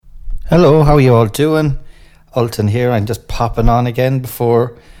Hello, how are you all doing? Ultan here. I'm just popping on again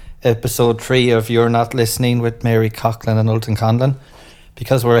before episode 3 of You're Not Listening with Mary Coughlan and Ultan Conlon.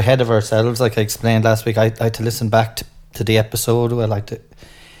 Because we're ahead of ourselves, like I explained last week, I had to listen back to the episode. I like to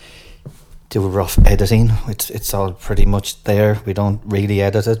do a rough editing. It's all pretty much there. We don't really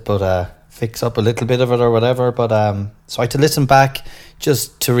edit it, but fix up a little bit of it or whatever. But so I had to listen back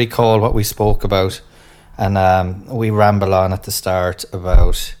just to recall what we spoke about. And we ramble on at the start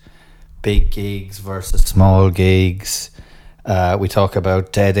about big gigs versus small gigs. We talk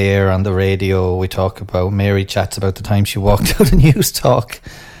about dead air on the radio. We talk about Mary chats about the time she walked out of News Talk.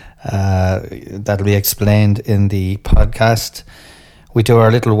 That'll be explained in the podcast. We do our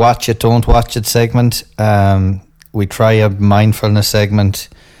little watch it, don't watch it segment. We try a mindfulness segment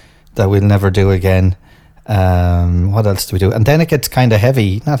that we'll never do again. What else do we do? And then it gets kind of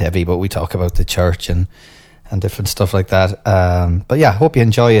heavy. Not heavy, but we talk about the church and different stuff like that. But yeah, hope you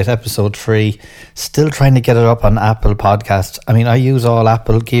enjoy it. Episode 3. Still trying to get it up on Apple Podcasts. I mean, I use all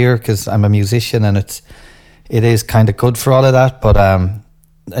Apple gear because I'm a musician and it is kind of good for all of that. But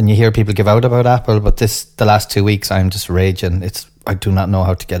and you hear people give out about Apple, but the last 2 weeks I'm just raging. I do not know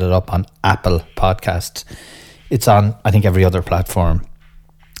how to get it up on Apple Podcasts. It's on, I think, every other platform.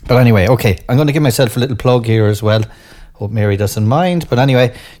 But anyway, okay, I'm going to give myself a little plug here as well. Hope Mary doesn't mind. But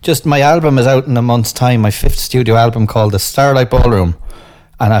anyway, just my album is out in a month's time, my 5th studio album called The Starlight Ballroom.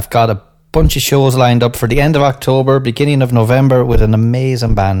 And I've got a bunch of shows lined up for the end of October, beginning of November with an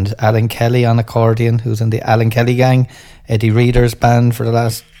amazing band. Alan Kelly on accordion, who's in the Alan Kelly Gang, Eddie Reader's band for the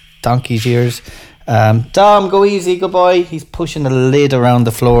last donkey's years. Dom, go easy, good boy. He's pushing a lid around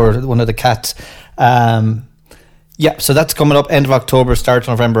the floor, one of the cats. Yeah, so that's coming up end of October, start of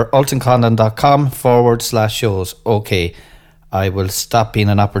November. ultanconlon.com/shows. Okay, I will stop being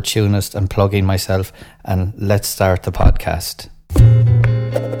an opportunist and plugging myself, and let's start the podcast.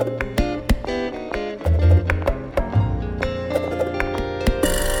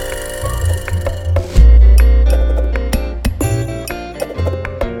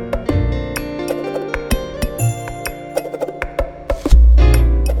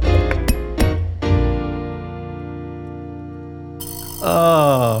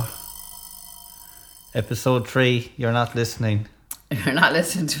 Episode 3, You're Not Listening. You're not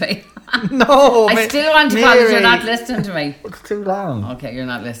listening to me. No, I still want to call it You're Not Listening to me. It's too long. Okay, you're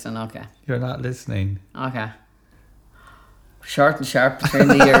not listening, okay. You're not listening. Okay. Short and sharp between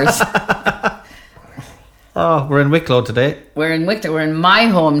the ears. Oh, we're in Wicklow today. We're in Wicklow. We're in my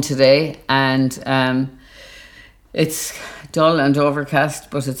home today, and it's dull and overcast,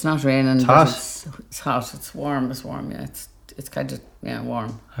 but it's not raining. It's hot. It's hot. It's warm. Yeah, it's kind of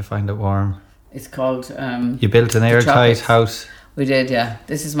warm. I find it warm. It's called. You built an airtight house. We did, yeah.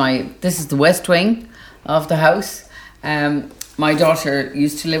 This is the west wing of the house. My daughter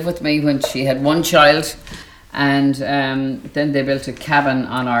used to live with me when she had one child, and then they built a cabin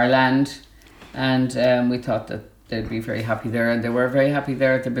on our land, and we thought that they'd be very happy there, and they were very happy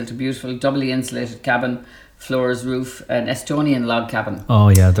there. They built a beautiful doubly insulated cabin, floors, roof, an Estonian log cabin. Oh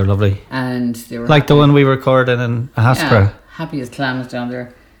yeah, they're lovely. And they were like happy. The one we recorded in Haspra. Yeah, happy as clams down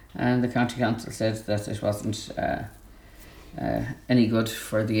there. And the county council said that it wasn't any good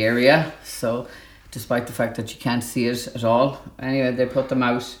for the area. So, despite the fact that you can't see it at all, anyway, they put them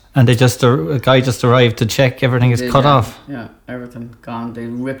out. And a guy just arrived to check everything is cut off. Yeah, everything gone. They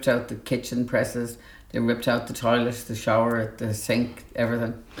ripped out the kitchen presses. They ripped out the toilet, the shower, the sink,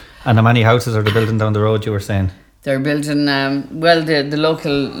 everything. And how many houses are they building down the road? You were saying. They're building, the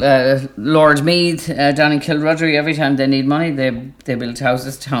local Lord Meath down in Kilrudry, every time they need money, they build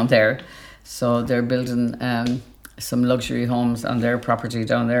houses down there. So they're building some luxury homes on their property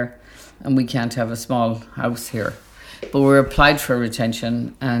down there. And we can't have a small house here. But we're applied for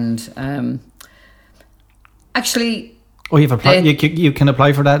retention, and actually... Oh, you've applied. You can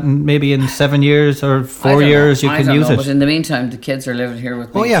apply for that, and maybe in 7 years or 4 years you can use it. But in the meantime, the kids are living here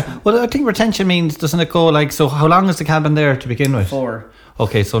with me. Oh yeah. Well, I think retention means, doesn't it go like, so? How long is the cabin there to begin with? 4.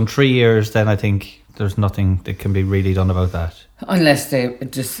 Okay, so in 3 years, then I think there's nothing that can be really done about that. Unless they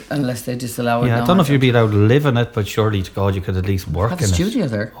disallow it. Yeah, I don't know if you'd be allowed to live in it, but surely to God you could at least work have in a studio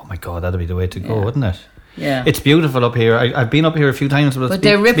there. Oh my God, that'd be the way to go, wouldn't it? Yeah, it's beautiful up here. I've been up here a few times, but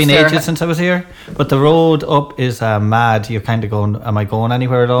it's been ages since I was here. But the road up is mad. You're kind of going, am I going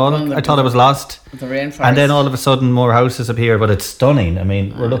anywhere at all? I thought I was lost. The rainforest. And then all of a sudden more houses appear, but it's stunning. I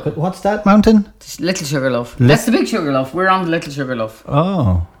mean, we're looking, what's that mountain? Little Sugarloaf. That's the big Sugarloaf. We're on the Little Sugarloaf.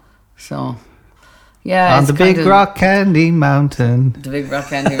 Oh. So, yeah. On the big rock candy mountain. The big rock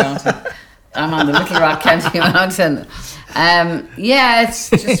candy mountain. I'm on the Little Rock County Mountain. Yeah, it's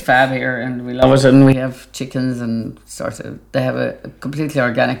just fab here, and we love it. And we have chickens, and they have a completely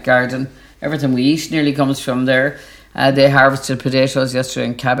organic garden. Everything we eat nearly comes from there. They harvested potatoes yesterday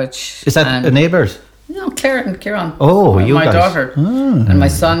and cabbage. Is that a neighbours? No, Claire and Kieran. Oh, my guys. daughter. And my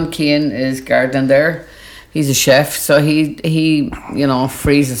son Cian is gardening there. He's a chef, so he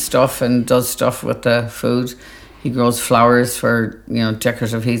freezes stuff and does stuff with the food. He grows flowers for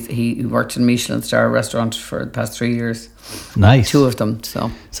decorative. He worked in Michelin star restaurant for the past 3 years. Nice. 2 of them.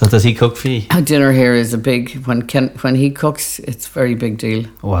 So does he cook for you? Dinner here is a big when he cooks. It's a very big deal.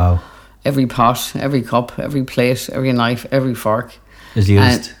 Wow. Every pot, every cup, every plate, every knife, every fork is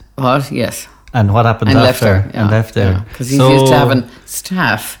used. Yes. And what happens after? Left there. Because he's used to having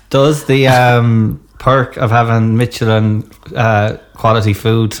staff. Does the perk of having Michelin quality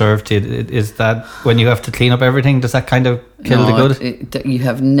food served to you, is that when you have to clean up everything, does that kind of kill the good? You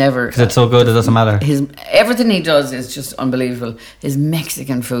have never... Because it's so good, it doesn't matter. Everything he does is just unbelievable. His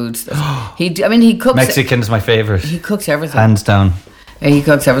Mexican foods. He cooks... Mexican's my favourite. He cooks everything. Hands down. He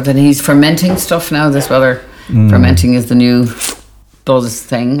cooks everything. He's fermenting stuff now this weather. Fermenting is the new buzz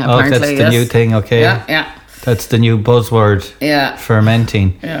thing, apparently. That's the new thing, okay. Yeah. That's the new buzzword. Yeah.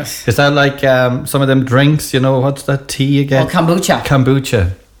 Fermenting. Yes. Is that like some of them drinks, what's that tea again?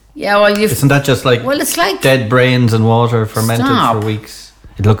 Kombucha. Yeah, well, isn't that just like... Well, it's like... dead brains and water fermented for weeks?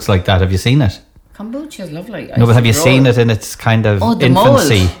 It looks like that. Have you seen it? Kombucha is lovely. No, but have you seen it in its kind of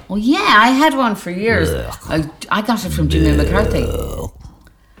infancy? Mold. Oh, yeah, I had one for years. I got it from Jimmy McCarthy.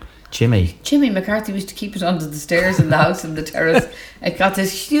 Jimmy McCarthy used to keep it under the stairs in the house in the terrace. It got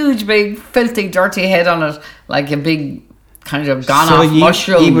this huge, big, filthy, dirty head on it, like a big kind of gone-off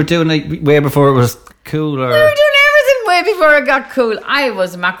mushroom. You were doing it way before it was cool, or... We were doing everything way before it got cool. I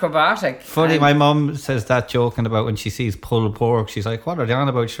was macrobiotic. Funny, my mum says that joking about when she sees pulled pork. She's like, what are they on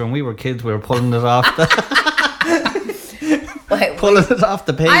about? She, when we were kids, we were pulling it off pulling it off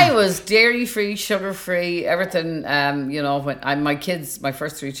the pig. I was dairy-free, sugar-free, everything. When my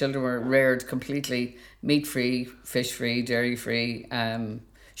first 3 children were reared completely meat-free, fish-free, dairy-free,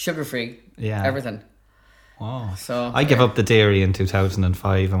 sugar-free, everything. Wow. So I gave up the dairy in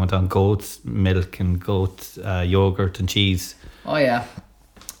 2005 and went on goat's milk and goat yogurt and cheese. Oh, yeah.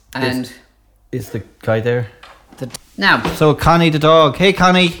 And... Is the guy there? Now. So Connie the dog. Hey,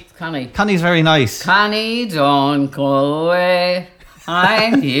 Connie. Connie's very nice. Connie, don't go away.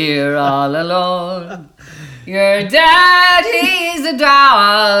 I'm here all alone. Your daddy's a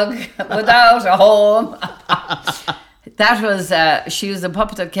dog without a home. That was, she was a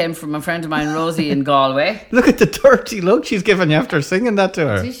puppet that came from a friend of mine, Rosie, in Galway. Look at the dirty look she's given you after singing that to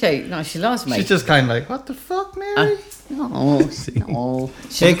her. Did she? No, she lost me. She's just kind of like, what the fuck, Mary? No.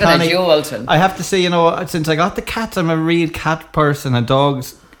 Hey, Connie, you, Ultan. I have to say, since I got the cats, I'm a real cat person, and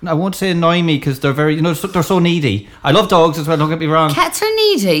dogs, I won't say annoy me because they're very, they're so needy. I love dogs as well, don't get me wrong. Cats are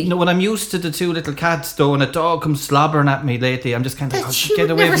needy. When I'm used to the 2 little cats, though, and a dog comes slobbering at me lately, I'm just kind of like, get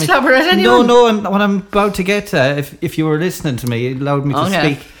away from me. Slobber at anyone. No, and what I'm about to get to, if you were listening to me, it allowed me to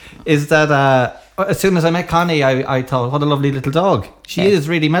speak, is that as soon as I met Connie, I thought, what a lovely little dog. She is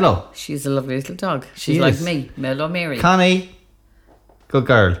really mellow. She's a lovely little dog. She's like me, Mellow Mary. Connie, good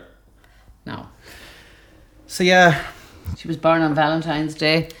girl. No. So yeah. She was born on Valentine's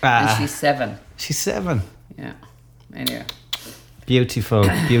Day and she's 7. She's 7. Yeah. Anyway. Beautiful.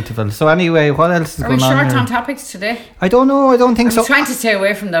 So anyway, what else is going on? Are we short on topics today? I don't know. I don't think so. I'm trying to stay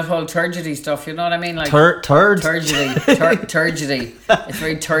away from that whole turgidy stuff. You know what I mean? Like turgidy. Turgidy. It's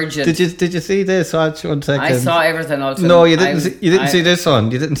very turgid. Did you see this? Watch 1 second. I saw everything. Also. No, you didn't. You didn't see this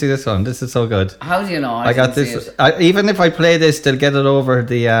one. You didn't see this one. This is so good. How do you know? I got this. Even if I play this, they'll get it over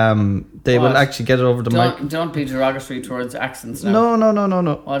the. They will actually get it over the mic. Don't be derogatory towards accents now.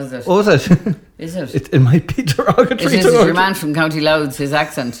 No. What is it? Oh, is it? Is it? It might be derogatory. Is it your man from County Louth's, his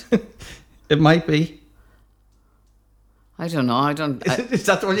accent? It might be. I don't know. Is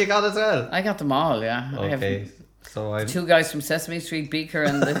that the one you got as well? I got them all, yeah. Okay. So I 2 guys from Sesame Street, Beaker,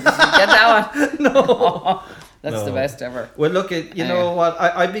 and get that one. No. That's the best ever. Well, look, you know what?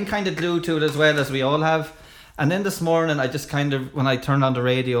 I've been kind of glued to it as well, as we all have. And then this morning, I just kind of, when I turned on the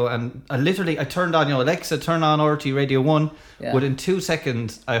radio, and I turned on, Alexa, turn on RT Radio 1. Yeah. Within 2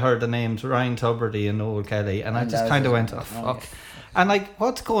 seconds, I heard the names Ryan Tubridy and Noel Kelly, and I just kind of went, oh, fuck. And like,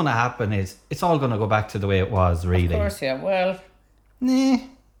 what's going to happen is, it's all going to go back to the way it was, really. Of course, yeah. Well,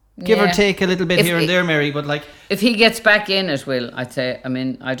 give or take a little bit here and there, Mary, but like, if he gets back in, it will. I'd say. I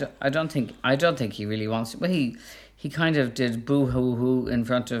mean, I don't think he really wants to. But he kind of did boo hoo hoo in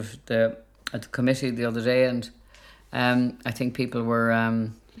front of at the committee the other day, and I think people were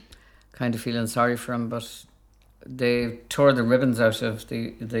kind of feeling sorry for him, but they tore the ribbons out of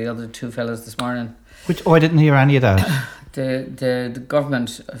the other two fellas this morning. I didn't hear any of that. The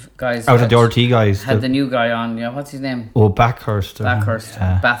government guys out of the RT guys had the new guy on. Yeah, what's his name? Bathurst.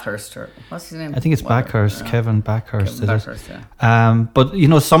 Bathurst. Or what's his name? I think it's Bathurst. Kevin Bathurst. Kevin Bathurst. Yeah.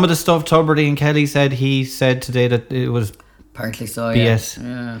 But some of the stuff Tubridy and Kelly said. He said today that it was apparently so. BS.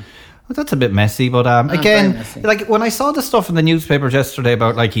 Yeah. Well, that's a bit messy, but again, like when I saw the stuff in the newspapers yesterday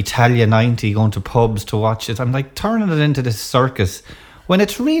about like Italia 90 going to pubs to watch it, I'm like turning it into this circus when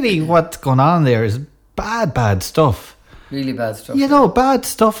it's really what's going on there is bad stuff. Really bad stuff. Bad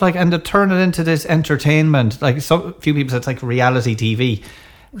stuff, like, and to turn it into this entertainment, like a few people said it's like reality TV.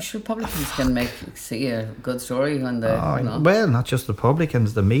 Which Republicans can see a good story when they. Well, not just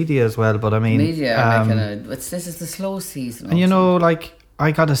Republicans, the media as well. But I mean, media are making this is the slow season. And like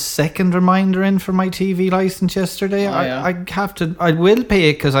I got a second reminder in for my TV license yesterday. I will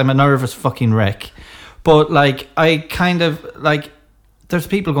pay it because I'm a nervous fucking wreck. But like, I kind of like. There's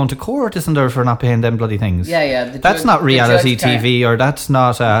people going to court, isn't there, for not paying them bloody things? Yeah. That's not reality TV, or that's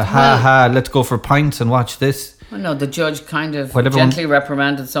not let's go for pints and watch this. Well, no, the judge kind of gently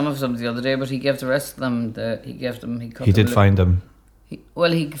reprimanded some of them the other day, but he gave the rest of them. He did find them. He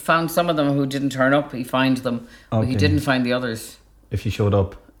found some of them who didn't turn up. He fined them, but he didn't find the others. If you showed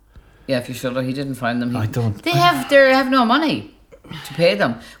up. Yeah, if you showed up, he didn't find them. They have no money to pay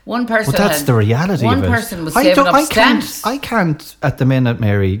them. One person. But that's the reality of it. One person was saving up stamps. I can't at the minute,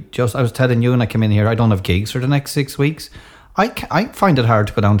 Mary. I was telling you when I came in here, I don't have gigs for the next 6 weeks. I find it hard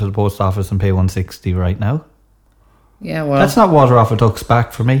to go down to the post office and pay $160 right now. Yeah, well, that's not water off a duck's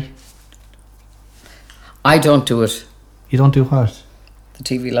back for me. I don't do it. You don't do what? The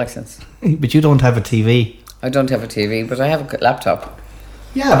TV license. But you don't have a TV. I don't have a TV, but I have a laptop.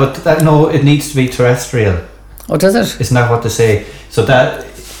 Yeah, but it needs to be terrestrial. Oh, does it? Isn't that what they say? So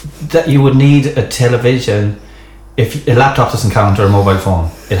that you would need a television. If a laptop doesn't count, or a mobile phone,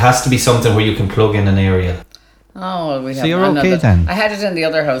 it has to be something where you can plug in an aerial. Oh, well, we have. So you're okay then. I had it in the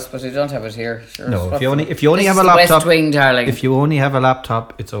other house, but I don't have it here. Sure. No, if you only have a laptop, West Wing, darling. If you only have a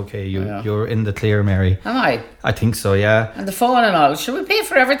laptop, it's okay. You're in the clear, Mary. Am I? I think so. Yeah. And the phone and all. Should we pay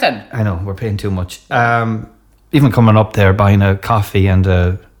for everything? I know we're paying too much. Even coming up there, buying a coffee and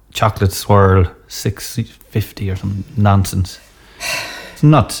a chocolate swirl, $6.50 or some nonsense. It's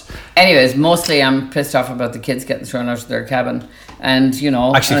nuts. Anyways, mostly I'm pissed off about the kids getting thrown out of their cabin, and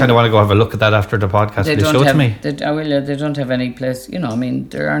actually kind of want to go have a look at that after the podcast. They show it to me. They don't have any place. I mean,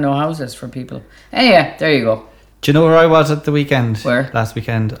 there are no houses for people. Anyway, there you go. Do you know where I was at the weekend? Where? Last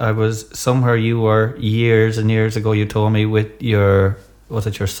weekend I was somewhere. You were years and years ago. You told me with was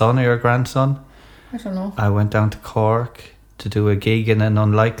it your son or your grandson? I don't know. I went down to Cork to do a gig in an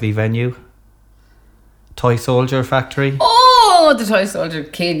unlikely venue. Toy Soldier Factory. Oh, the Toy Soldier.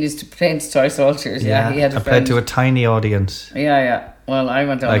 Kane used to paint toy soldiers. Yeah, he had a friend. I played to a tiny audience. Yeah. Well, I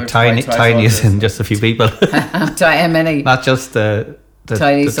went down like tiny as in just a few people. Many. Not just the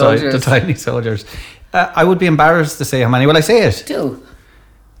tiny soldiers. The tiny soldiers. I would be embarrassed to say how many. Will I say it? Do.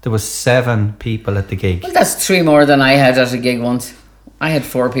 There was 7 people at the gig. Well, that's 3 more than I had at a gig once. I had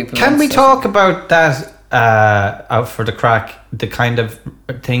 4 people. Can we talk about that out for the crack? The kind of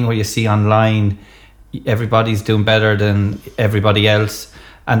thing where you see online, everybody's doing better than everybody else.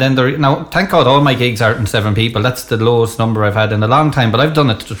 And then now, thank God all my gigs aren't in 7 people. That's the lowest number I've had in a long time, but I've done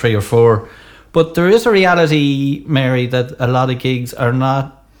it to 3 or 4. But there is a reality, Mary, that a lot of gigs are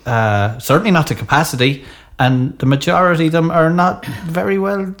not, certainly not to capacity, and the majority of them are not very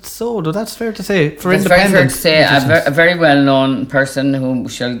well sold. Well, that's fair to say. For that's independent, very fair to say. A very well-known person who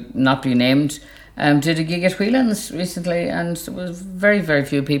shall not be named did a gig at Whelan's recently, and there was very, very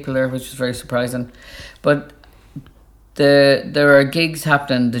few people there, which was very surprising. But there are gigs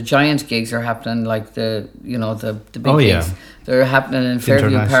happening. The giant gigs are happening, like the big gigs. Yeah. They're happening in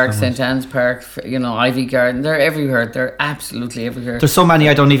Fairview Park, St Anne's Park, Ivy Garden. They're everywhere. They're absolutely everywhere. There's so many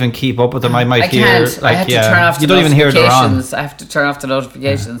I don't even keep up with them. I might hear. Can't. I have to turn off the you don't even hear they're on. I have to turn off the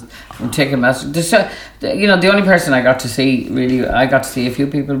notifications from taking messages. The only person I got to see a few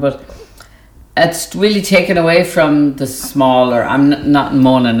people, but it's really taken away from the smaller. I'm not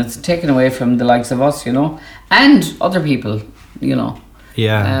moaning. It's taken away from the likes of us, and other people,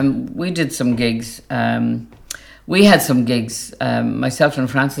 Yeah. We did some gigs. We had some gigs. Myself and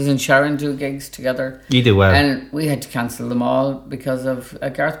Francis and Sharon do gigs together. You do well. And we had to cancel them all because of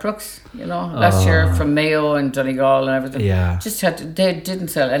Garth Brooks, last year from Mayo and Donegal and everything. Yeah. They didn't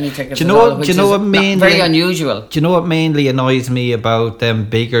sell any tickets. Do you know what very unusual. Do you know what mainly annoys me about them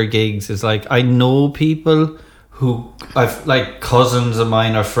bigger gigs is like I know people who I've cousins of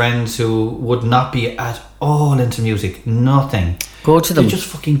mine or friends who would not be at all into music, nothing. Go to them. They just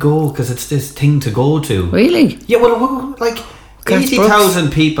fucking go because it's this thing to go to. Really? Yeah, well, like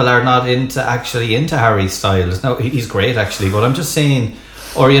 80,000 people are not into Harry's styles. No, he's great actually, but I'm just saying,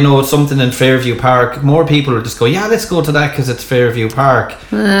 or something in Fairview Park, more people will just go, yeah, let's go to that because it's Fairview Park,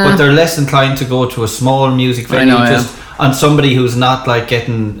 but they're less inclined to go to a small music venue on somebody who's not like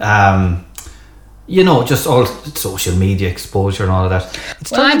getting just all social media exposure and all of that.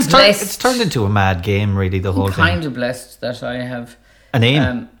 It's turned into a mad game, really, the whole thing. I'm kind of blessed that I have an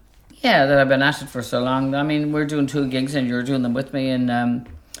aim. That I've been at it for so long. I mean, we're doing 2 gigs and you're doing them with me in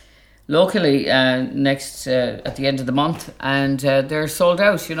locally next at the end of the month, and they're sold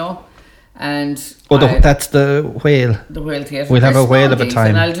out, And that's the Whale. The Whale Theatre. We'll have a whale of a time.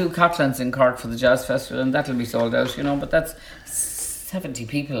 And I'll do Coughlan's in Cork for the Jazz Festival, and that'll be sold out, But that's 70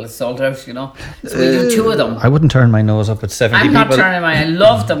 people sold out, So we do 2 of them. I wouldn't turn my nose up at 70 people. I'm not turning I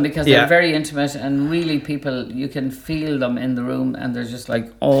love them because they're very intimate, and really people, you can feel them in the room, and they're just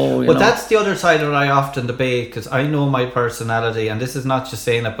like, But that's the other side that I often debate, because I know my personality, and this is not just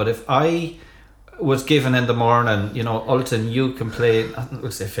saying it, but if I was given in the morning, Ultan, you can play,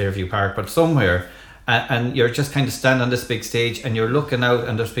 we'll say Fairview Park, but somewhere, and you're just kind of standing on this big stage and you're looking out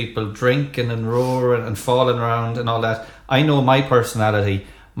and there's people drinking and roaring and falling around and all that. I know my personality,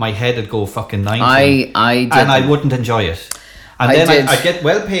 my head would go fucking 90. I wouldn't enjoy it. And then I'd get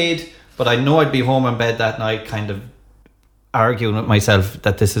well paid, but I know I'd be home in bed that night kind of arguing with myself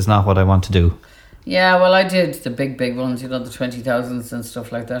that this is not what I want to do. Yeah, well, I did the big ones, the 20,000s and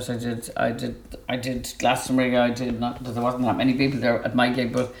stuff like that. I did Glastonbury. There wasn't that many people there at my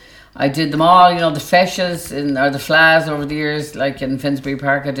gig, but I did them all. The Feshes or the Flas over the years, like in Finsbury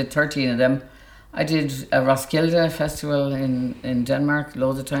Park. I did 13 of them. I did a Roskilde festival in Denmark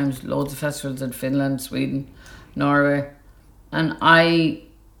loads of times, loads of festivals in Finland, Sweden, Norway, and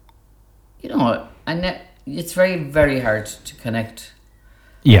it's very, very hard to connect.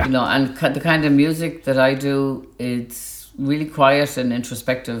 Yeah. And the kind of music that I do, it's really quiet and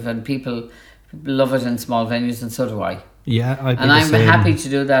introspective, and people love it in small venues, and so do I. Yeah, and I'm happy to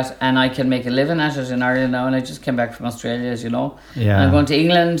do that, and I can make a living at it in Ireland now, and I just came back from Australia, as you know. Yeah. And I'm going to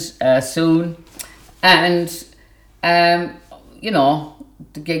England soon, and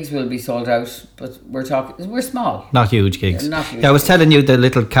the gigs will be sold out, but we're small. Not huge gigs. Not huge. Yeah, I was telling you the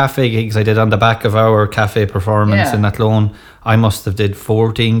little cafe gigs I did on the back of our cafe performance in Athlone. I must have did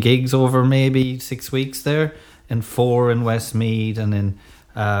 14 gigs over maybe 6 weeks there, and 4 in Westmeath, and in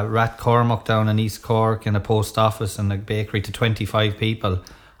Rathcormac down in East Cork, in a post office and a bakery to 25 people.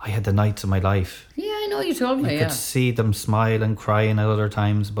 I had the nights of my life. Yeah, I know, you told me. I could see them smile and crying at other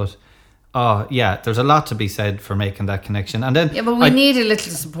times, but there's a lot to be said for making that connection. And then but we need a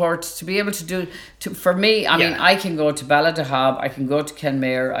little support to be able to do. For me, I mean, I can go to Balladahab, I can go to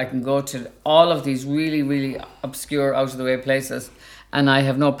Kenmare, I can go to all of these really, really obscure, out of the way places, and I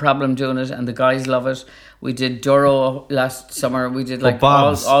have no problem doing it. And the guys love it. We did Duro last summer. We did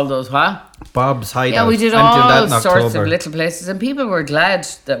all those. Bob's Hideout. Yeah, we did all sorts of little places, and people were glad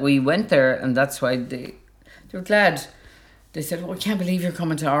that we went there, and that's why they were glad. They said, "Well, I can't believe you're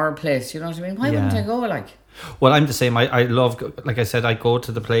coming to our place." You know what I mean? Why wouldn't I go? Well, I'm the same. I love, like I said, I go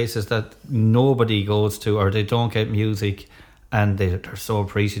to the places that nobody goes to, or they don't get music, and they're so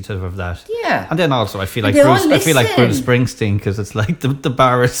appreciative of that. Yeah. And then also, I feel like Bruce Springsteen, because it's like the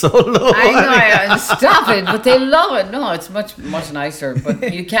bar is so low. I know. Stop it! But they love it. No, it's much nicer.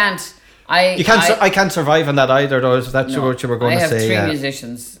 But you can't. I can't survive on that either, though. Is that what you were going to say? I have 3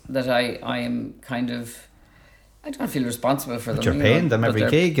 musicians that I am kind of. I don't feel responsible for them. But you're paying them every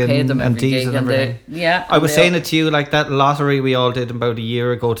gig and everything. I was saying it to you, like that lottery we all did about a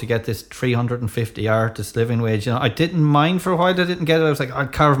year ago to get this 350 artist living wage. I didn't mind for a while. I didn't get it. I was like,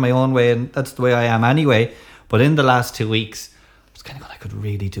 I'd carve my own way, and that's the way I am anyway. But in the last 2 weeks, I was kind of going, I could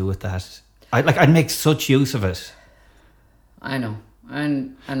really do with that. I'd make such use of it. I know,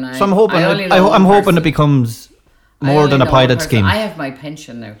 and so I'm hoping. I'm hoping it becomes more than a pilot scheme. I have my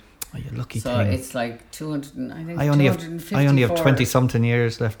pension now. Oh, you lucky thing. So it's like 200. I think I only have 20 something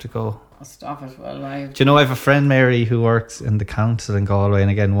years left to go. I'll stop it. Well, do you know, I have a friend, Mary, who works in the council in Galway, and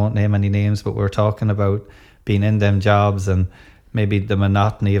again, won't name any names, but we're talking about being in them jobs and maybe the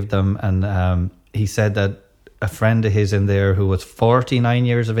monotony of them. And he said that a friend of his in there who was 49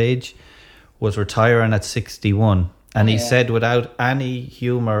 years of age was retiring at 61, and he said, without any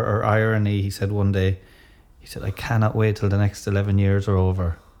humour or irony, he said one day, he said, I cannot wait till the next 11 years are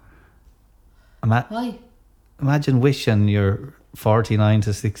over. Why? Imagine wishing you're 49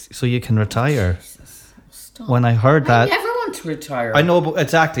 to 60 so you can retire. Jesus, stop. When I heard that, I never want to retire. I know, but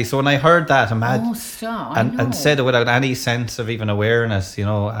exactly. So when I heard that, Oh, stop. I know. and said it without any sense of even awareness,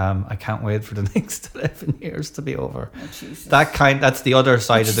 I can't wait for the next 11 years to be over. Oh, Jesus. That's the other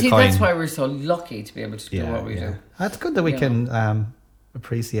side of the coin. That's why we're so lucky to be able to do what we do. That's good that we can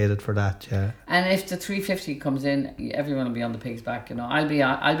appreciate it for that, yeah. And if the 350 comes in, everyone will be on the pig's back, I'll be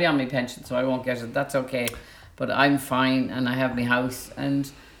on my pension, so I won't get it. That's okay. But I'm fine, and I have my house, and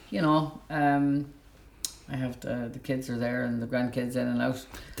I have the kids are there and the grandkids in and out.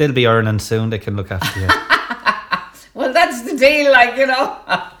 They'll be earning soon. They can look after you. Well, that's the deal,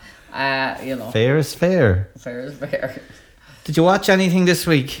 Fair is fair. Fair is fair. Did you watch anything this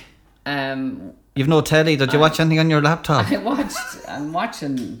week? You've no telly. Did you watch anything on your laptop? I'm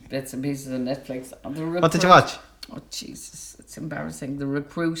watching bits and pieces of Netflix. What did you watch? Oh, Jesus. It's embarrassing. The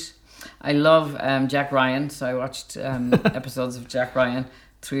Recruit. I love Jack Ryan, so I watched episodes of Jack Ryan.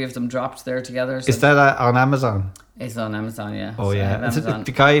 3 of them dropped there together. So is that on Amazon? It's on Amazon, yeah. Oh, so yeah. Is it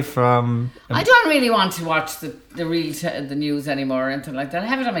the guy from... I don't really want to watch the news anymore or anything like that. I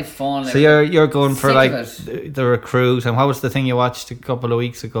have it on my phone. So you're going for the Recruit. And what was the thing you watched a couple of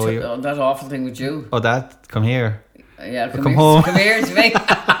weeks ago? That awful thing with you. Oh, that? Come here. Yeah, come home. Come here to me.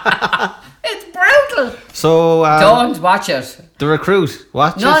 It's brutal. So... don't watch it. The Recruit.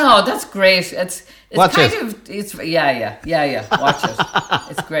 Watch it. No, that's great. It's watch kind it. of... It's, yeah. Watch it.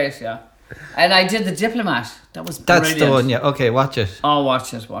 It's great, yeah. And I did The Diplomat. That was brilliant. That's the one, yeah. Okay, watch it. Oh,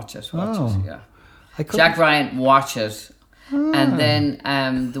 watch it, yeah. Jack Ryan, watch it. Oh. And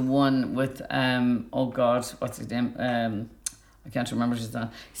then the one with, oh God, what's his name? I can't remember his name.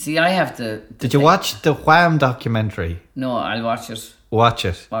 See, I have the Did you watch the Wham documentary? No, I'll watch it. Watch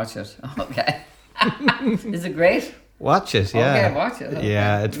it. Okay. Is it great? Watch it, yeah. Okay, watch it. Okay.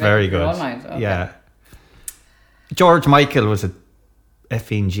 Yeah, it's very good. Okay. Yeah. George Michael was a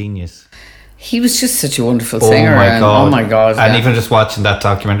effing genius. He was just such a wonderful singer. Oh my God. Yeah. And even just watching that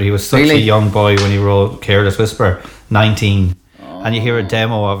documentary, he was such a young boy when he wrote Careless Whisper, 19. And you hear a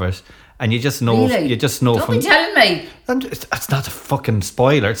demo of it. And you just know, Really? Don't be telling me. It's not a fucking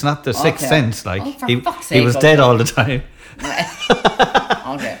spoiler. It's not the Sixth Sense. Like for fuck's sake, he was dead all the time.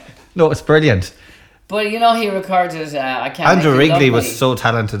 Okay. No, it's brilliant. But he recorded. I can't. Andrew Make You Wrigley Love was Me. so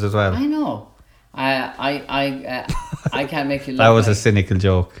talented as well. I know. I can't make you love That was me. a cynical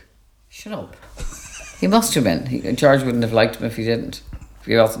joke. Shut up. He must have been. George wouldn't have liked him if he didn't. If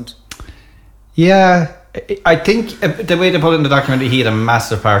he wasn't. Yeah, I think the way they put it in the documentary, he had a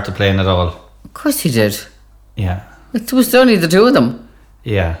massive part to play in it all. Of course he did. Yeah. It was only the 2 of them.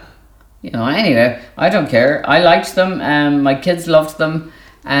 Yeah. Anyway, I don't care. I liked them. My kids loved them.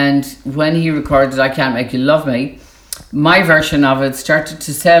 And when he recorded I Can't Make You Love Me, my version of it started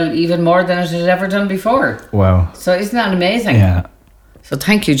to sell even more than it had ever done before. Wow. So isn't that amazing? Yeah. So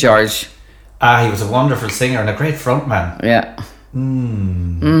thank you, George. He was a wonderful singer and a great frontman. Yeah.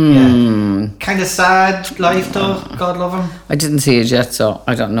 Yeah. Kind of sad life though, God love him. I didn't see it yet, so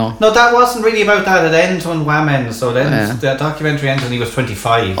I don't know. No, that wasn't really about that. It ends when Wham ends. So then the documentary ends when he was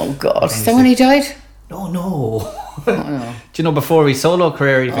 25. Oh God, is that when he died? No. Do you know before his solo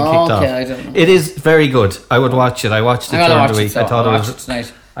career even kicked off? I don't know. It is very good. I would watch it. I watched it during the week. I thought it was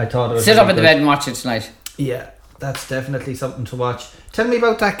tonight. I thought it was Sit up really in the good. bed and watch it tonight. Yeah, that's definitely something to watch. Tell me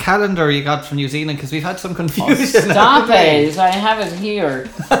about that calendar you got from New Zealand, because we've had some confusion. Stop it! I have it here.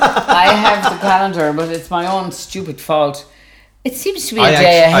 I have the calendar, but it's my own stupid fault. It seems to be a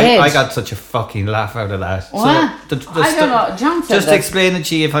day ahead. I got such a fucking laugh out of that. What? So I don't know. John said just that. Explain it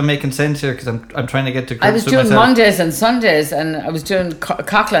to you if I'm making sense here, because I'm trying to get to grips I was with doing myself. Mondays and Sundays, and I was doing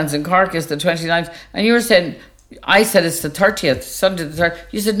Coughlan's in Cork is the 29th, and you were saying, I said it's the 30th, Sunday the 30th.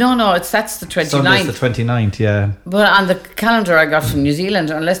 You said, no, that's the 29th. Sunday's the 29th, yeah. But on the calendar I got from New Zealand,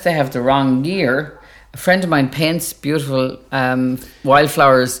 unless they have the wrong year, a friend of mine paints beautiful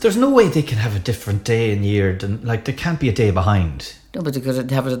wildflowers. There's no way they can have a different day and year than, like, there can't be a day behind. No, but they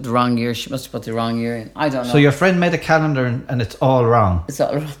could have it at the wrong year. She must have put the wrong year in. I don't know. So your friend made a calendar and it's all wrong. It's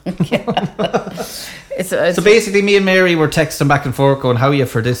all wrong. it's So basically me and Mary were texting back and forth going, how are you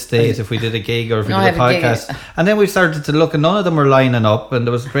for this date if we did a gig or if we did a podcast? And then we started to look and none of them were lining up and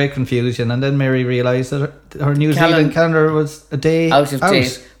there was great confusion, and then Mary realised that her New Zealand calendar was a day out of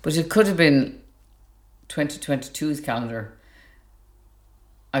date. But it could have been 2022's calendar.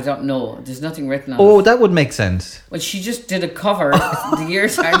 I don't know. There's nothing written on it. Oh, that would make sense. Well, she just did a cover. The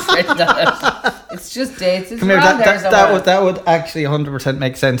years aren't written on it. It's just dates. It's Come here, around there somewhere. that would actually 100%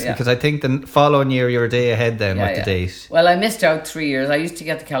 make sense, because I think the following year you're a day ahead then with the date. Well, I missed out 3 years. I used to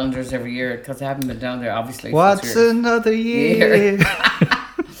get the calendars every year because I haven't been down there, obviously. What's another year?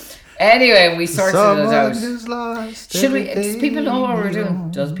 Anyway, we sorted it out. Who's lost Should we? Does people know what we're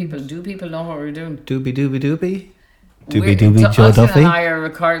doing? Do people know what we're doing? Doobie doobie doobie. Doobie Joe Ultan Duffy. and I are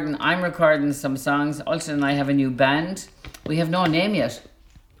recording. I'm recording some songs. Ultan and I have a new band. We have no name yet.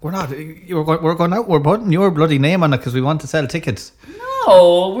 We're not. We're going out. We're putting your bloody name on it because we want to sell tickets.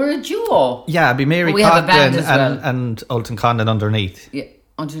 No, we're a duo. Yeah, it'd be Mary But we have a band Coughlan as well. and Ultan Conlon underneath. Yeah,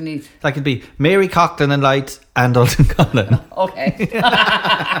 underneath. Like it'd be Mary Coughlan and lights and Ultan Conlon. Okay.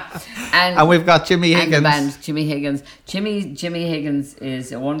 And we've got Jimmy Higgins. And the band, Jimmy Higgins. Jimmy Higgins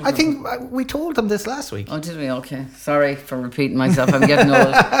is a wonderful... I think we told them this last week. Oh, did we? Okay. Sorry for repeating myself. I'm getting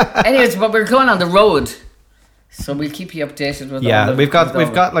old. Anyways, but we're going on the road. So we'll keep you updated with all the... we've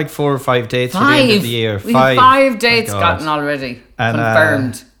got like 4 or 5 dates at the end of the year. We have 5 dates gotten already. And,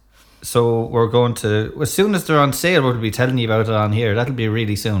 confirmed. So we're going to... As soon as they're on sale, we'll be telling you about it on here. That'll be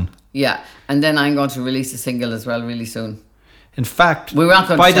really soon. Yeah. And then I'm going to release a single as well really soon. In fact, we're not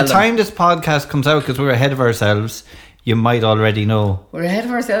going by to the time this podcast comes out, because we're ahead of ourselves, you might already know. We're ahead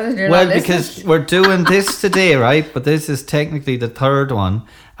of ourselves and you're well, not because listening. we're doing this today, right? But this is technically the 3rd one,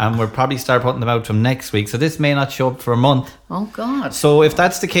 and we'll probably start putting them out from next week. So this may not show up for a month. Oh, God. So if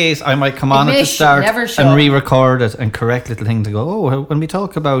that's the case, I might come on at the start and re-record it and correct little thing to go, oh, when we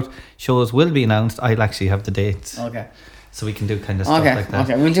talk about shows will be announced, I'll actually have the dates. Okay. So we can do kind of stuff like that.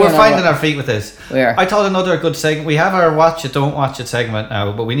 Okay, we're finding our feet with this. We are. I thought another good segment. We have our watch it, don't watch it segment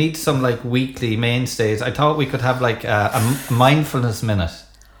now, but we need some like weekly mainstays. I thought we could have like a mindfulness minute.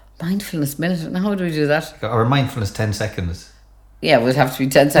 Mindfulness minute? And how do we do that? Or mindfulness 10 seconds. Yeah, it would have to be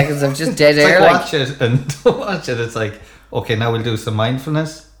 10 seconds of just dead air. Like watch it and don't watch it. It's like, okay, now we'll do some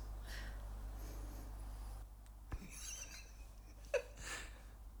mindfulness.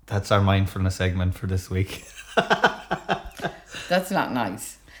 That's our mindfulness segment for this week. That's not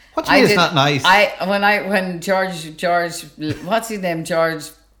nice. What do you mean it's not nice? When George, what's his name? George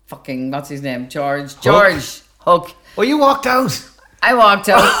Hook. Oh, you walked out. I walked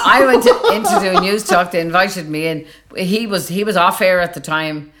out. I went into the news talk. They invited me in. He was off air at the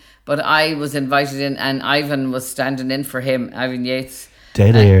time, but I was invited in, and Ivan was standing in for him. Ivan Yates.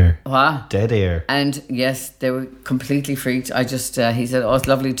 Dead air. What? Dead air. And yes, they were completely freaked. I just, he said, "Oh, it's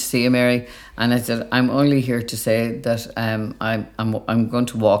lovely to see you, Mary." And I said, "I'm only here to say that I'm going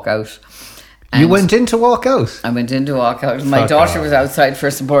to walk out." And you went in to walk out? I went in to walk out. My daughter was outside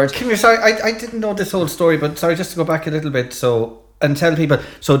for support. Come here, sorry, I didn't know this whole story, but sorry, just to go back a little bit. And tell people,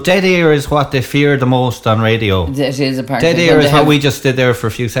 so dead air is what they fear the most on radio. It is apparently. Dead air is what we just did there for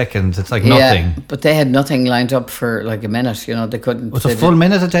a few seconds. It's like nothing. Yeah, but they had nothing lined up for like a minute. You know, they couldn't. It was a full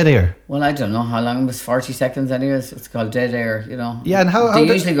minute of dead air. Well, I don't know how long it was. 40 seconds, anyways. It's called dead air. You know. Yeah, and how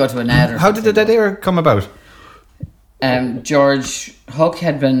they usually go to an ad. How did the dead air come about? George Hook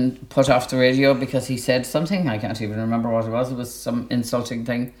had been put off the radio because he said something. I can't even remember what it was. It was some insulting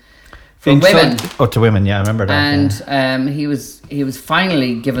thing. For women. Oh, to women, yeah, I remember that. And he was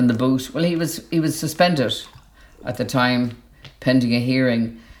finally given the boot. Well, he was suspended at the time, pending a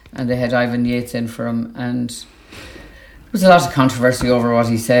hearing, and they had Ivan Yates in for him. And there was a lot of controversy over what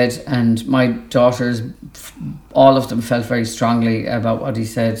he said. And my daughters, all of them, felt very strongly about what he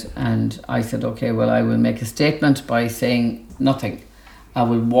said. And I said, okay, well, I will make a statement by saying nothing. I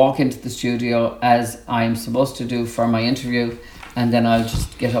will walk into the studio as I'm supposed to do for my interview, and then I'll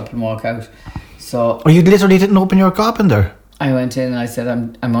just get up and walk out. So, oh, you literally didn't open your carpenter? I went in and I said,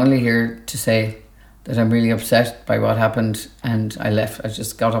 I'm only here to say that I'm really upset by what happened, and I left. I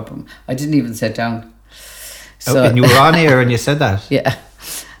just got up and I didn't even sit down. So, and you were on air and you said that? Yeah.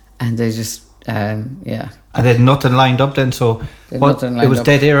 And they just, yeah. And they had nothing lined up then, so it was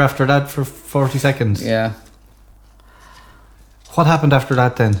dead air after that for 40 seconds? Yeah. What happened after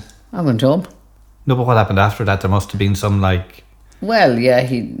that then? I went home. No, but what happened after that? There must have been some like... Well, yeah,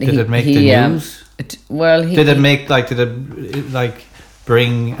 did it make the news? Did it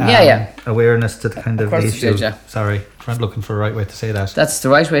bring awareness to the kind of issue? It did, yeah. Sorry, I'm looking for a right way to say that. That's the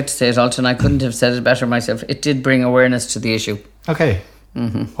right way to say it, Ultan. I couldn't have said it better myself. It did bring awareness to the issue. Okay.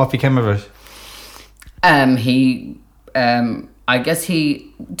 Mm-hmm. What became of it? I guess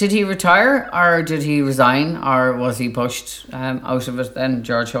did he retire or did he resign or was he pushed out of it then,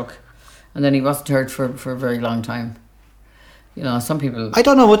 George Hook? And then he wasn't heard for a very long time. You know, some people... I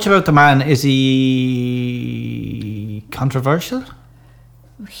don't know much about the man. Is he controversial?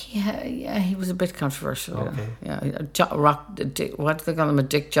 Yeah, he was a bit controversial. Okay. Yeah. What do they call him? A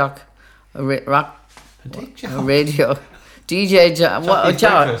dick jock? A dick jock? A radio... DJ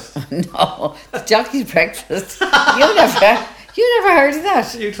Breakfast. No, the Jockey's Breakfast. You never heard of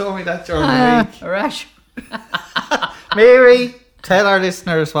that. You told me that during the week. A rash. Mary, tell our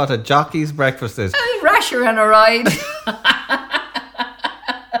listeners what a Jockey's Breakfast is. A rasher and a ride.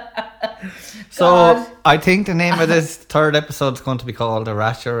 God. I think the name of this third episode is going to be called A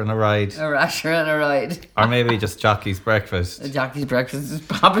Rasher and a Ride. A rasher and a ride. Or maybe just Jockey's Breakfast. A jockey's breakfast is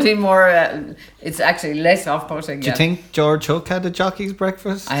probably more. It's actually less off-putting. Do you think George Hook had a Jockey's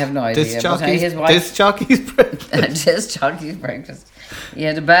Breakfast? I have no idea. This His wife, This Jockey's Breakfast. This jockey's breakfast. He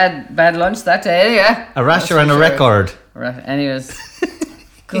had a bad lunch that day. Yeah. A Rasher and a Record. Anyways,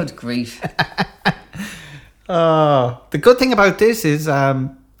 good grief. The good thing about this is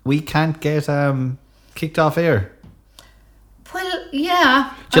we can't get kicked off air. Well,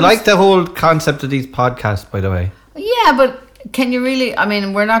 yeah. Do you like the whole concept of these podcasts, by the way? Yeah, but can you really? I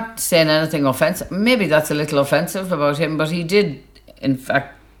mean, we're not saying anything offensive. Maybe that's a little offensive about him, but he did, in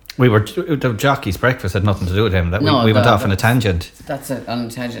fact. The Jockey's Breakfast had nothing to do with him. We went off on a tangent. That's on a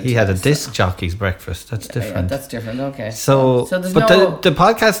tangent. He had a disc jockey's breakfast. That's different. Yeah, that's different. Okay. So there's but the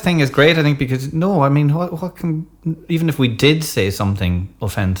podcast thing is great, I think, because what can, even if we did say something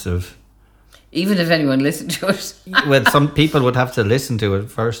offensive, even if anyone listened to it, well, some people would have to listen to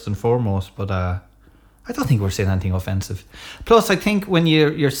it first and foremost. But I don't think we're saying anything offensive. Plus, I think when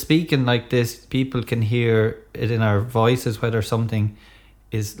you're speaking like this, people can hear it in our voices whether something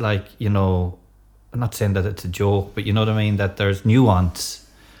is like, I'm not saying that it's a joke, but you know what I mean, that there's nuance,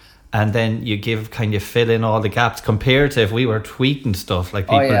 and then you fill in all the gaps compared to if we were tweeting stuff like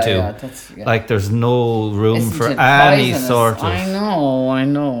people do. Yeah. Like there's no room for any sort of. I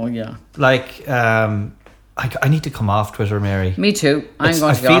know, yeah. Like I need to come off Twitter, Mary. Me too. I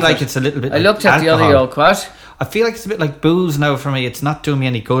feel like it's a little bit. I looked at alcohol. The other yoke. What? I feel like it's a bit like booze now for me. It's not doing me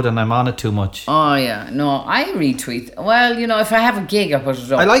any good, and I'm on it too much. Oh yeah, no, I retweet. Well, if I have a gig, I put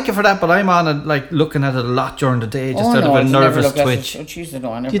it up. I like it for that, but I'm on it like looking at it a lot during the day, just out of a nervous twitch.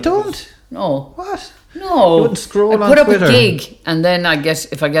 You don't? No. What? No. You wouldn't scroll on I put Twitter. up a gig, and then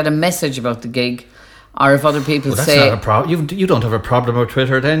if I get a message about the gig, or if other people that's say, not a problem. You don't have a problem with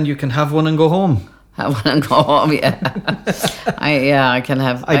Twitter. Then you can have one and go home. Have one and go home. Yeah. I can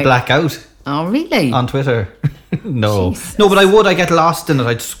have. I black out. Oh really? On Twitter. No. Jesus. No, but I would. I get lost in it.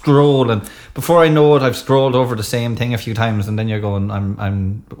 I'd scroll, and before I know it, I've scrolled over the same thing a few times, and then you're going,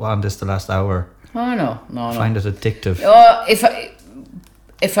 I'm on this the last hour. Oh no. I find it addictive. I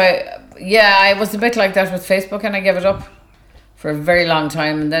was a bit like that with Facebook, and I gave it up for a very long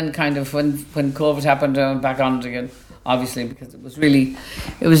time, and then kind of when COVID happened, I went back on it again. Obviously, because it was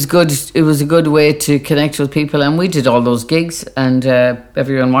good. It was a good way to connect with people, and we did all those gigs, and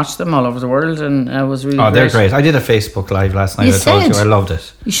everyone watched them all over the world, and it was really. They're great. I did a Facebook Live last night. I told you I loved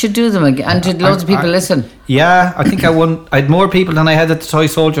it. You should do them again, and did loads of people listen? Yeah, I think I won. I had more people than I had at the Toy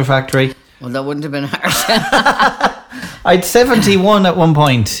Soldier Factory. Well, that wouldn't have been hard. I had 71 at one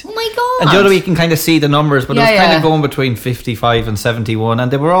point. Oh my God. And the other week you can kind of see the numbers, but it was kind of going between 55 and 71, and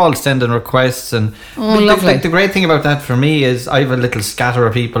they were all sending requests. And the great thing about that for me is I have a little scatter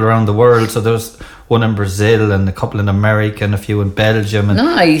of people around the world. So there's one in Brazil and a couple in America and a few in Belgium. And,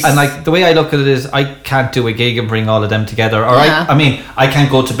 nice. And like the way I look at it is I can't do a gig and bring all of them together. Or I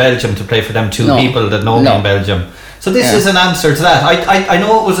can't go to Belgium to play for them two people that know me in Belgium. So this is an answer to that. I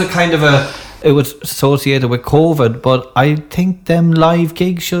know it was a kind of it was associated with COVID, but I think them live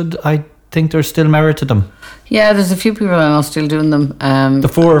gigs I think there's still merit to them. Yeah, there's a few people I know still doing them. The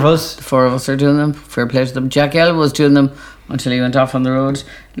four of us. The four of us are doing them. Fair play to them. Jack L was doing them until he went off on the road.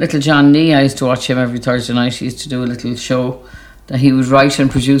 Little John Nee, I used to watch him every Thursday night. He used to do a little show that he would write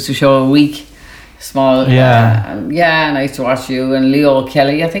and produce a show a week. Small. Yeah. And I used to watch you and Leo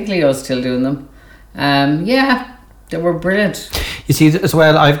Kelly. I think Leo's still doing them. They were brilliant. You see, as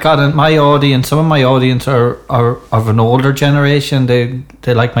well, I've got my audience. Some of my audience are of an older generation. They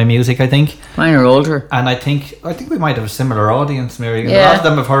like my music, I think. Mine are older, and I think we might have a similar audience, Mary. Yeah. A lot of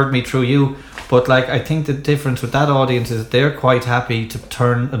them have heard me through you, but like I think the difference with that audience is they're quite happy to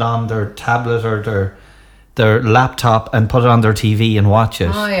turn it on their tablet or their laptop and put it on their TV and watch it.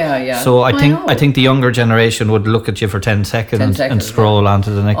 Oh yeah. So I think the younger generation would look at you for 10 seconds and scroll on to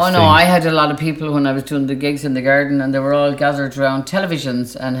the next thing. Oh no, I had a lot of people when I was doing the gigs in the garden, and they were all gathered around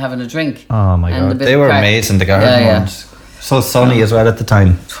televisions and having a drink. Oh my God, they were amazing, the garden ones. So sunny as well at the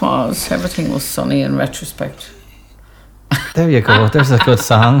time. It was. Everything was sunny in retrospect. There you go. There's a good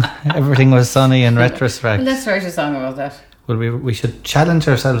song. Everything was sunny in retrospect. Let's write a song about that. Well, we should challenge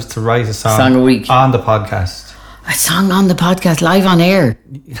ourselves to write a song a week on the podcast. A song on the podcast, live on air.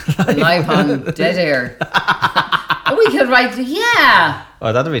 Live on dead air. We could write,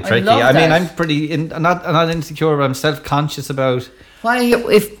 Oh, that'd be tricky. I mean, I'm pretty not insecure, but I'm self-conscious about. Why?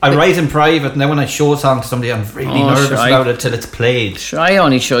 I write in private, and then when I show a song to somebody, I'm really nervous about it till it's played. Sure, I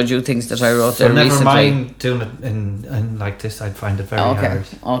only showed you things that I wrote there recently. Never mind doing it in like this. I'd find it very hard.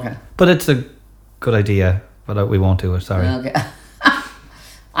 Okay. But it's a good idea. But we won't do it. Sorry. Okay.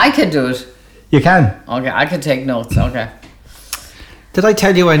 I can do it. You can. Okay, I can take notes. Okay. Did I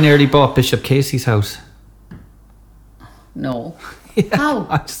tell you I nearly bought Bishop Casey's house? No. Yeah, How?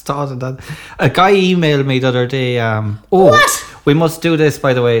 I just thought of that. A guy emailed me the other day. What? We must do this,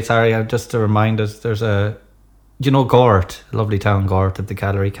 by the way. Sorry, just to remind us. There's Gort, a lovely town, Gort, at the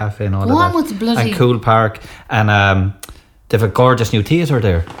Gallery Cafe and all Go of on that. with the bloody... And Cool Park. And they have a gorgeous new theatre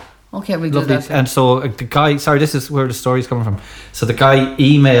there. Okay, we do Lovely. that. And so the guy, sorry, this is where the story's coming from. So the guy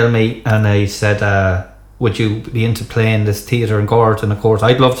emailed me and I said, would you be into playing this theatre in Gort? And of course,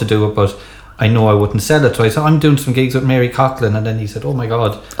 I'd love to do it, but I know I wouldn't sell it. So I said, I'm doing some gigs with Mary Coughlan. And then he said, oh my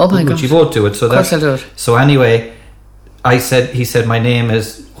God, would you both do it? So of course I'll do it. So anyway, he said, my name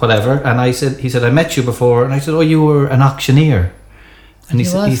is whatever. And he said, I met you before. And I said, oh, you were an auctioneer. And he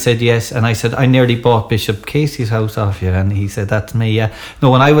said, yes. And I said, I nearly bought Bishop Casey's house off you. And he said, that's me, yeah.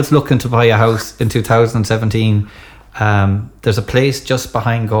 No, when I was looking to buy a house in 2017, there's a place just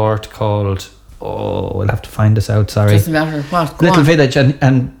behind Gort called, we'll have to find this out, sorry. Doesn't matter. What? Little village.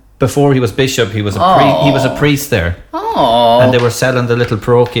 And before he was bishop, he was a priest there. Oh. And they were selling the little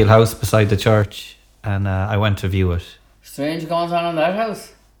parochial house beside the church. And I went to view it. Strange goings on in that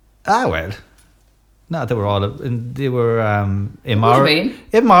house. Well, no, they were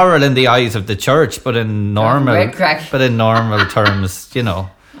immoral in the eyes of the church, but in normal terms,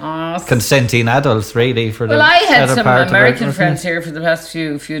 consenting adults really for the. Well, I had some part American friends here for the past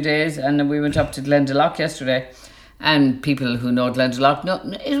few days, and we went up to Glendalough yesterday. And people who know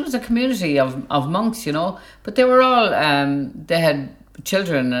Glendalough, it was a community of monks, but they were all they had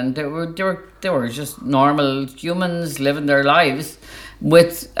children, and they were just normal humans living their lives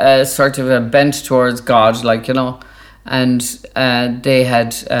with a sort of a bent towards God, and they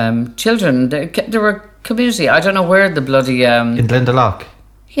had children. They were a community. I don't know where the bloody in Glendalough.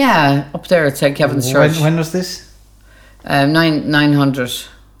 Yeah, up there at St. Kevin's Church. When was this? 900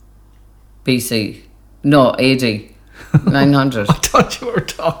 BC. No, AD. 900. I thought you were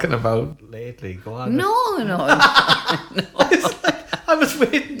talking about lately. Go on. No. I was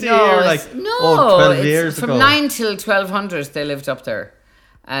waiting to hear 12 years ago. From 9 till 1200 they lived up there,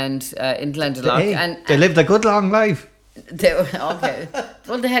 and in Glendalough. They lived a good long life. Okay.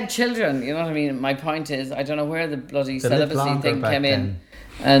 Well, they had children. You know what I mean. My point is, I don't know where the bloody celibacy thing came in,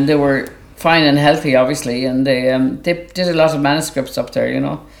 and they were fine and healthy, obviously, and they did a lot of manuscripts up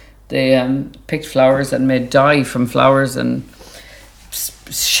there. They picked flowers and made dye from flowers and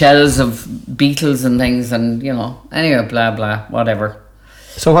shells of beetles and things, and anyway, blah blah, whatever.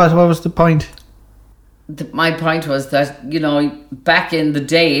 So what was the point? My point was that back in the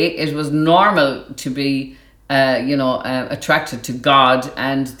day it was normal to be attracted to God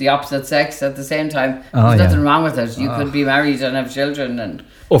and the opposite sex at the same time. There's nothing wrong with it. You could be married and have children, and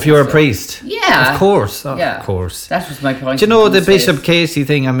if you're a priest, yeah, of course, of course. That was my point. Do you know the Bishop Casey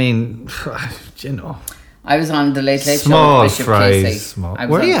thing? I mean, I was on the Late Late Show with Bishop Casey.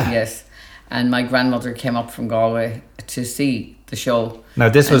 Were you? Yes, and my grandmother came up from Galway to see the show. Now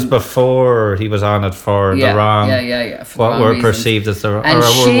this was before he was on it for the wrong. Yeah. What were perceived as the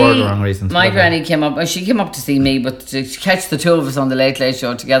wrong reasons. My granny came up. She came up to see me, but to catch the two of us on the Late Late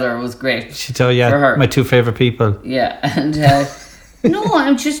Show together was great. She told you, my two favourite people. Yeah, and no,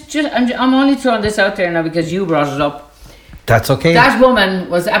 I'm only throwing this out there now because you brought it up. That's okay. That woman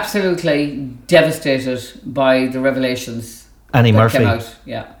was absolutely devastated by the revelations. Annie Murphy. Came out.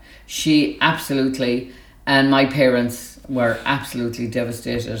 Yeah, she absolutely, and my parents were absolutely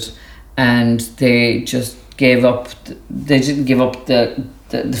devastated, and they just gave up. They didn't give up the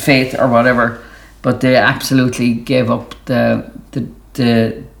faith or whatever, but they absolutely gave up the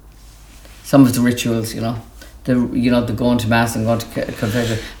some of the rituals. The going to mass and going to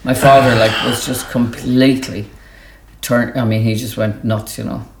confession. My father was just completely turned. I mean, he just went nuts.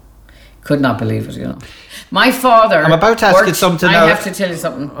 Could not believe it. My father. I'm about to ask you something. I have to tell you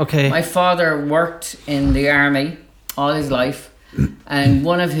something. Okay. My father worked in the army all his life, and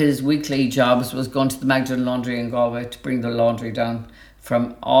one of his weekly jobs was going to the Magdalen Laundry in Galway to bring the laundry down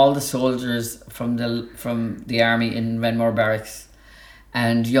from all the soldiers from the army in Renmore Barracks,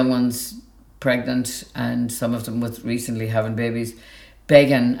 and young ones pregnant, and some of them with recently having babies,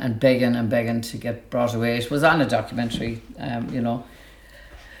 begging to get brought away. It was on a documentary,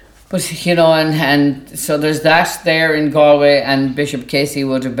 But, and so there's that there in Galway, and Bishop Casey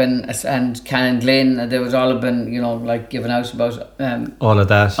would have been, and Canon Glynn, they would all have been, given out about all of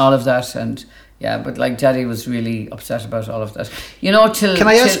that. And yeah, but Daddy was really upset about all of that. Can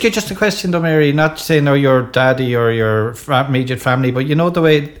I ask you just a question though, Mary? Not saying your daddy or your immediate family, but the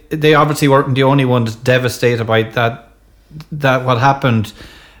way they obviously weren't the only ones devastated by that what happened.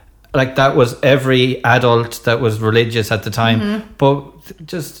 like that was every adult that was religious at the time. But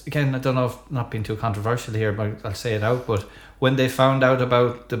just again, I don't know if not being too controversial here, but I'll say it out. But when they found out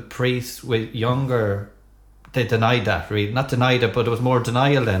about the priests with younger, they denied that. Really, not denied it, but it was more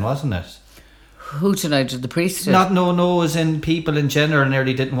denial then, wasn't it? Who denied it? The priests did? No, as in people in general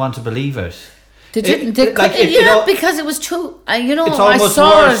nearly didn't want to believe it. They didn't. Because it was true. I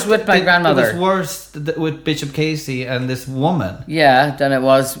saw it with my grandmother. It was worse with Bishop Casey and this woman. Yeah, than it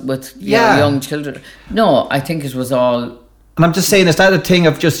was with young children. No, I think it was all. And I'm just saying, is that a thing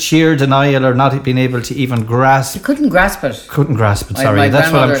of just sheer denial or not being able to even grasp? You couldn't grasp it. Sorry,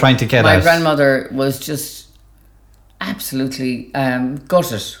 that's what I'm trying to get at. My grandmother was just absolutely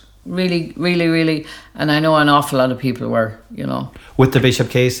gutted. Really, really, really, and I know an awful lot of people were, with the Bishop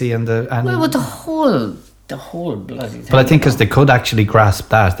Casey and with the whole bloody thing. But I think because they could actually grasp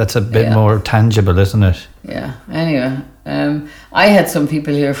that's a bit more tangible, isn't it? Yeah. Anyway, I had some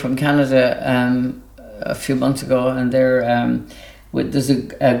people here from Canada a few months ago, and they're there's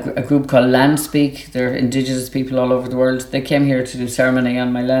a group called Land Speak. They're Indigenous people all over the world. They came here to do ceremony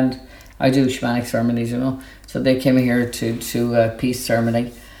on my land. I do shamanic ceremonies, so they came here to do a peace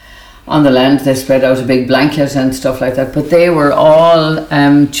ceremony. On the land, they spread out a big blanket and stuff like that. But they were all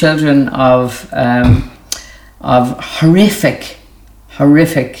children of horrific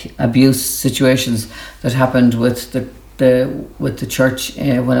abuse situations that happened with the church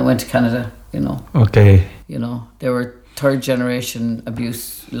when I went to Canada. Okay. They were third generation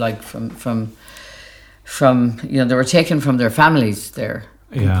abuse, like from they were taken from their families there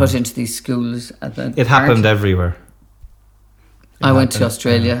and put into these schools. It happened everywhere. I went to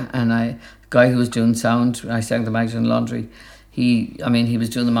Australia, and the guy who was doing sound, I sang the Magdalene Laundry. He was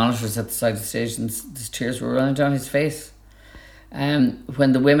doing the monitors at the side of the stations. The tears were running down his face. When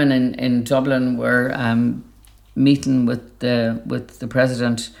the women in Dublin were meeting with the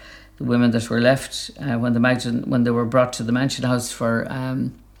president, the women that were left, when they were brought to the Mansion House for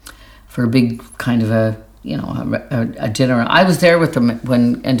a big kind of a dinner. I was there with them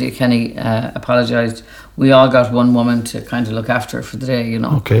when Enda Kenny apologised. We all got one woman to kind of look after her for the day,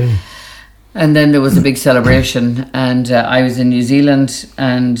 Okay. And then there was a big celebration, and I was in New Zealand,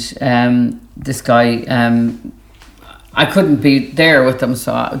 and this guy, I couldn't be there with them,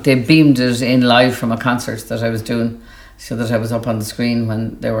 so they beamed it in live from a concert that I was doing, so that I was up on the screen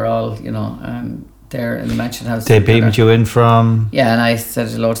when they were all, there in the Mansion House. They beamed you in from? Yeah, and I said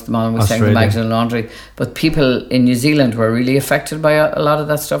hello to them all, and we sang the Magdalene Laundry. But people in New Zealand were really affected by a lot of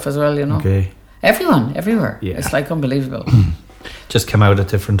that stuff as well, Okay. Everyone, everywhere. Yeah. It's like unbelievable. Just came out at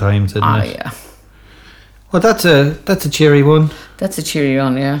different times, didn't it? Yeah. Well, that's a cheery one. That's a cheery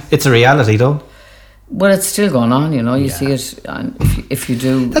one, yeah. It's a reality, though. Well, it's still going on, You see it, and if you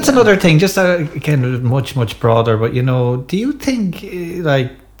do. That's another thing. Just again, much broader. But do you think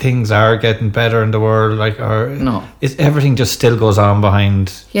things are getting better in the world? No? Is everything just still goes on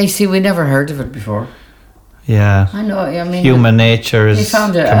behind? Yeah, you see, we never heard of it before. Yeah. I know. I mean, human nature is. We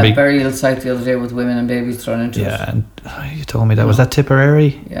found a burial site the other day with women and babies thrown into it. Yeah, and you told me that was that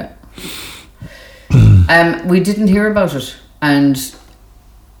Tipperary. Yeah. We didn't hear about it, and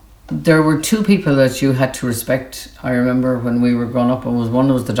there were two people that you had to respect. I remember when we were growing up, and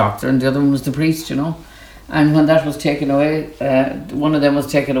one was the doctor, and the other one was the priest. And when that was taken away, one of them was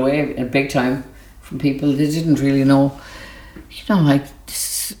taken away in big time from people. They didn't really know,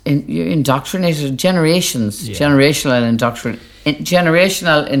 you're indoctrinated generations, generational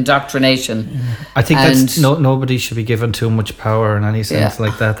indoctrination. I think that's nobody should be given too much power in any sense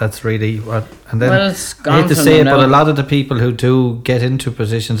like that. That's really what. And then it's gone. I hate to say it, but a lot of the people who do get into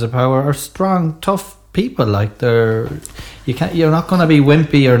positions of power are strong, tough people. You're not going to be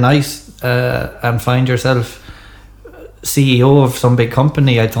wimpy or nice and find yourself CEO of some big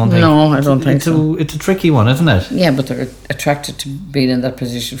company. I don't think. No, I don't think so. It's a tricky one, isn't it? Yeah, but they're attracted to being in that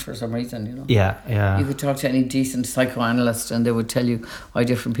position for some reason, Yeah. You could talk to any decent psychoanalyst and they would tell you why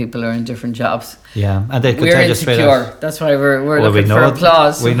different people are in different jobs. Yeah, and they could we're tell you straight out. That's why we're looking for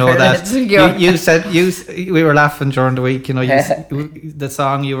applause. We know that. You said we were laughing during the week. The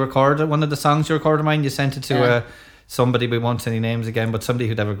song you recorded, one of the songs you recorded, mine. You sent it to somebody, we won't say any names again, but somebody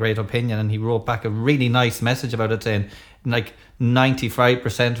who'd have a great opinion, and he wrote back a really nice message about it, saying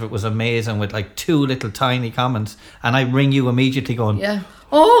 95% of it was amazing, with 2 little tiny comments, and I ring you immediately going, should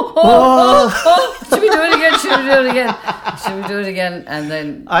we do it again? And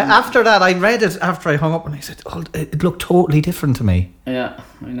then after that, I read it after I hung up, and I said, it looked totally different to me. Yeah,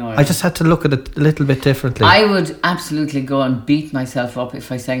 I know. I just had to look at it a little bit differently. I would absolutely go and beat myself up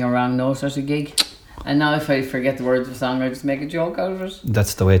if I sang a wrong note at a gig. And now if I forget the words of a song, I just make a joke out of it.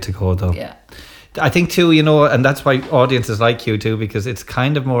 That's the way to go, though. Yeah. I think too, you know, and that's why audiences like you too, because it's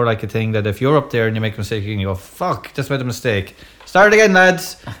kind of more like a thing that if you're up there and you make a mistake, you can go, fuck, just made a mistake. Start again,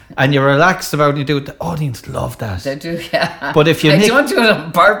 lads. And you're relaxed about it and you do it. The audience love that. They do, yeah. But if you don't do it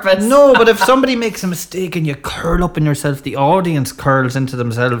on purpose. No, but if somebody makes a mistake and you curl up in yourself, the audience curls into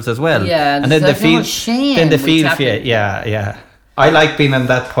themselves as well. Yeah, and then they feel no shame. Then they feel for you. Yeah. I like being in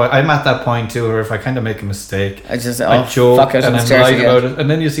that point. I'm at that point too, where if I kind of make a mistake, I joke fuck it, and I'm light about it, and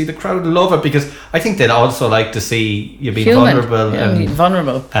then you see the crowd love it because I think they'd also like to see you be vulnerable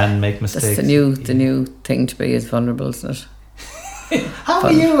and make mistakes. That's the new thing to be is vulnerable, isn't it? How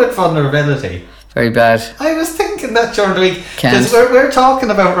are you with vulnerability? Very bad. I was thinking that during the week because we're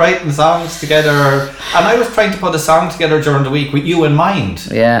talking about writing songs together, and I was trying to put a song together during the week with you in mind.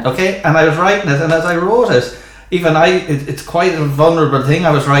 Yeah. Okay, and I was writing it, and as I wrote it. Even it's quite a vulnerable thing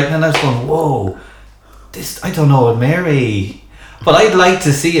I was writing, and I was going, whoa, this, I don't know, Mary. But I'd like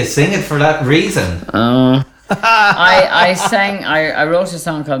to see you sing it for that reason. I wrote a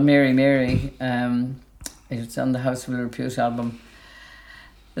song called Mary, Mary. It's on the House of Repute album.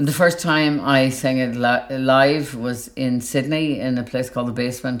 And the first time I sang it live was in Sydney in a place called The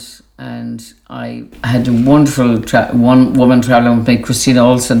Basement. And I had a wonderful one woman travelling with me, Christina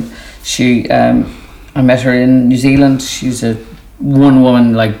Olsen. I met her in New Zealand. She's a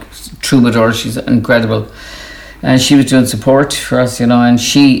one-woman, like, troubadour. She's incredible. And she was doing support for us, you know, and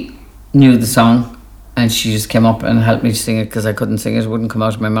she knew the song. And she just came up and helped me sing it because I couldn't sing it. It wouldn't come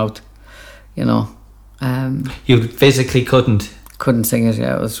out of my mouth, you know. You physically couldn't? Couldn't sing it,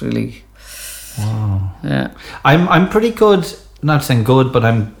 yeah. It was really... Wow. Yeah. I'm pretty good, not saying good, but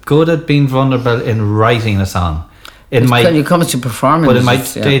I'm good at being vulnerable in writing a song. When it comes to performing. But in my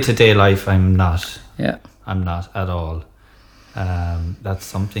day-to-day life, I'm not. Yeah. I'm not at all. That's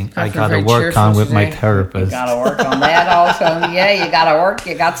something I gotta work on with my therapist. You gotta work on that also. Yeah, you gotta work.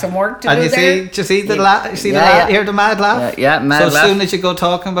 You got some work to do there. Do you see the laugh? Hear the mad laugh? Yeah, mad laugh. So as soon as you go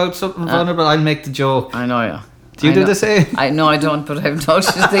talking about something vulnerable, I'll make the joke. I know, yeah. Do you do the same? I don't, but I've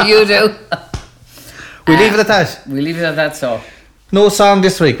noticed that you do. We leave it at that. We leave it at that, so. No song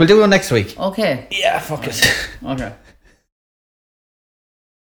this week. We'll do one next week. Okay. Yeah, fuck it. Okay.